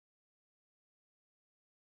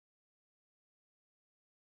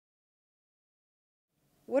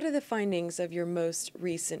What are the findings of your most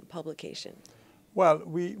recent publication? Well,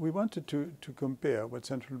 we wanted to compare what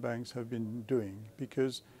central banks have been doing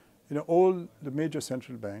because all the major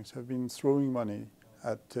central banks have been throwing money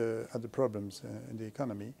at the problems in the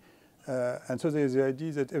economy. And so there's the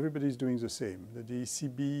idea that everybody's doing the same. That the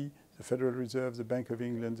ECB, the Federal Reserve, the Bank of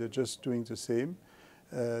England, they're just doing the same.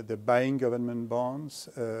 They're buying government bonds.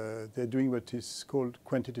 They're doing what is called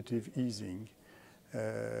quantitative easing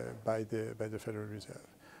by the Federal Reserve.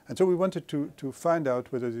 And so we wanted to find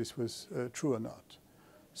out whether this was true or not.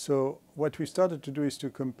 So what we started to do is to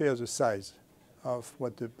compare the size of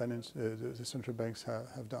what the central banks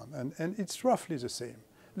have done. And it's roughly the same.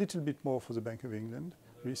 A little bit more for the Bank of England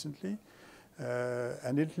recently,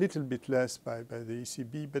 and a little bit less by the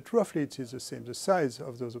ECB, but roughly it is the same. The size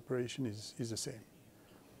of those operations is the same.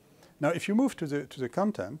 Now, if you move to the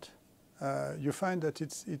content, you find that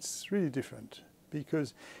it's really different.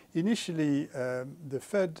 Because initially, the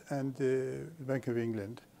Fed and the Bank of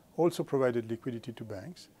England also provided liquidity to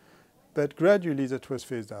banks, but gradually that was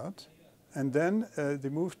phased out. And then they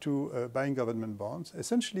moved to buying government bonds,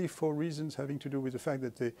 essentially for reasons having to do with the fact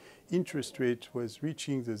that the interest rate was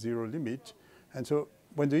reaching the zero limit. And so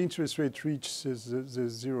when the interest rate reached the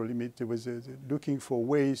zero limit, there was looking for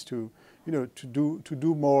ways to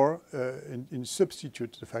do more in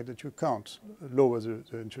substitute the fact that you can't lower the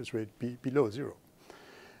interest rate below zero.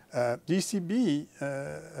 The ECB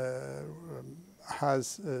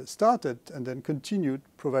has started and then continued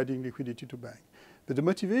providing liquidity to banks. But the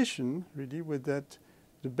motivation really was that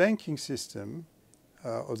the banking system,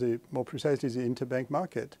 or more precisely the interbank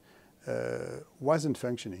market, wasn't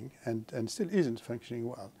functioning and still isn't functioning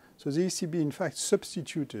well. So the ECB, in fact,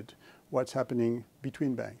 substituted what's happening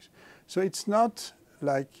between banks. So it's not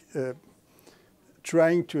like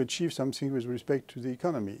trying to achieve something with respect to the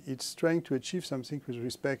economy. It's trying to achieve something with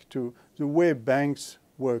respect to the way banks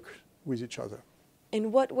work with each other.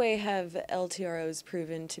 In what way have LTROs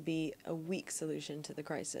proven to be a weak solution to the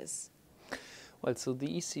crisis? Well, so the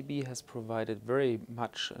ECB has provided very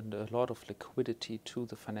much and a lot of liquidity to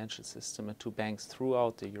the financial system and to banks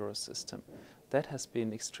throughout the euro system. That has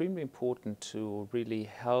been extremely important to really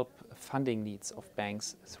help funding needs of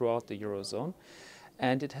banks throughout the eurozone.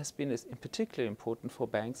 And it has been in particular important for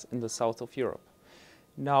banks in the south of Europe.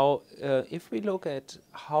 Now, if we look at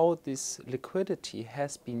how this liquidity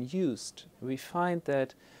has been used, we find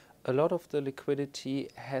that a lot of the liquidity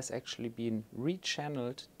has actually been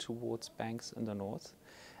rechanneled towards banks in the north.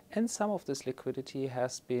 And some of this liquidity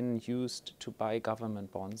has been used to buy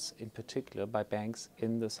government bonds, in particular by banks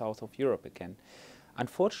in the south of Europe again.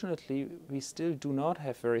 Unfortunately, we still do not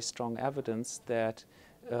have very strong evidence that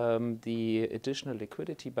the additional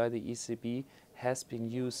liquidity by the ECB has been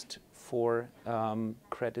used for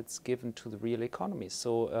credits given to the real economy.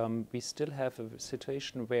 So we still have a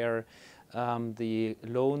situation where the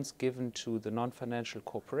loans given to the non-financial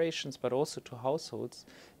corporations, but also to households,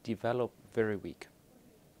 develop very weak.